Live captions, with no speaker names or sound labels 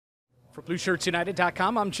For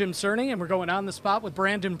BlueShirtsUnited.com, I'm Jim Cerny, and we're going on the spot with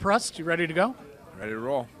Brandon Prust. You ready to go? Ready to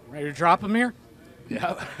roll. Ready to drop him here?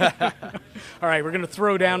 Yeah. All right, we're going to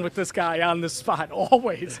throw down with this guy on the spot,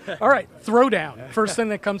 always. All right, throw down. First thing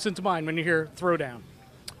that comes into mind when you hear throw down.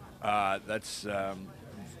 That's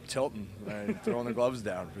tilting, throwing the gloves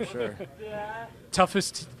down for sure.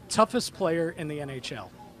 Toughest player in the NHL.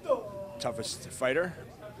 Toughest fighter?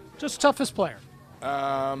 Just toughest player.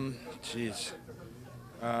 Jeez.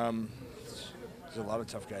 There's a lot of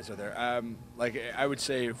tough guys out there. Like I would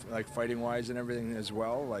say, like fighting wise and everything as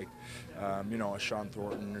well. Like, a Sean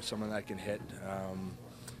Thornton or someone that can hit.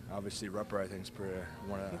 Obviously, Rupper I think is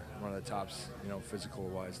one of the tops. Physical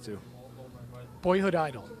wise too. Boyhood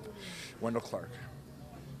idol. Wendell Clark.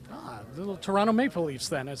 Little Toronto Maple Leafs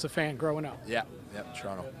then, as a fan growing up. Yeah,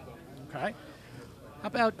 Toronto. Okay. How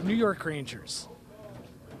about New York Rangers?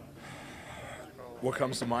 What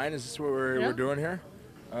comes to mind? Is this what we're doing here?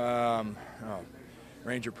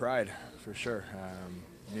 Ranger Pride, for sure.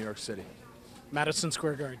 New York City. Madison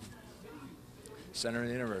Square Garden. Center of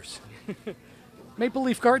the universe. Maple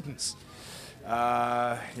Leaf Gardens.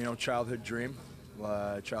 Childhood dream,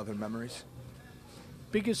 childhood memories.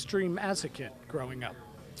 Biggest dream as a kid growing up?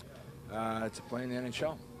 To play in the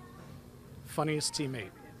NHL. Funniest teammate?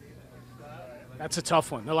 That's a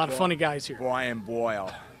tough one. There are a lot of funny guys here. Brian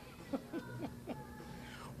Boyle.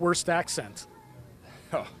 Worst accent?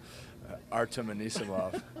 Artem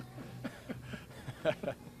Anisimov.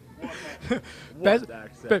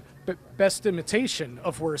 Best imitation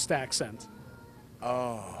of worst accent?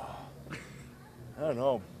 I don't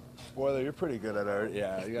know. Boiler, you're pretty good at art.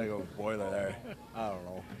 Yeah, you gotta go with Boiler there. I don't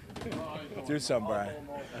know. Do something,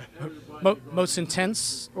 Brian. Most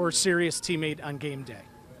intense or serious teammate on game day?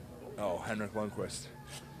 Oh, Henrik Lundqvist.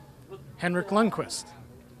 Henrik Lundqvist.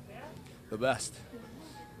 The best.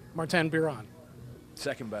 Martin Biron.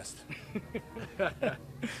 Second best.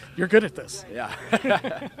 You're good at this. Yeah.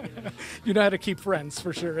 You know how to keep friends,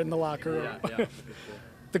 for sure, in the locker room. Yeah.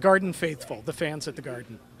 The Garden faithful, the fans at the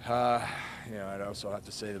Garden. I'd also have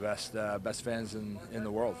to say the best fans in the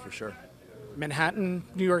world, for sure. Manhattan,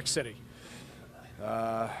 New York City.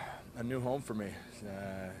 A new home for me.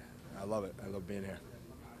 I love it. I love being here.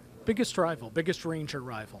 Biggest rival, biggest Ranger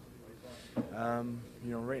rival.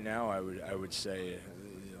 Right now I would say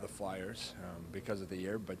the Flyers because of the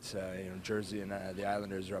year, but Jersey and the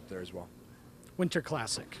Islanders are up there as well. Winter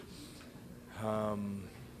Classic.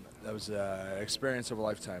 That was an experience of a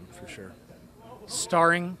lifetime for sure.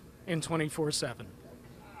 Starring in 24/7.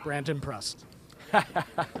 Brandon Prust.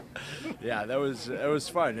 Yeah, that was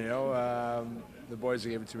fun. The boys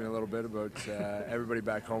gave it to me a little bit about everybody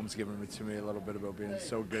back home's giving it to me a little bit about being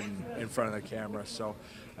so good in front of the camera. So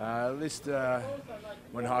at least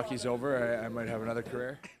when hockey's over, I might have another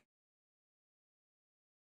career.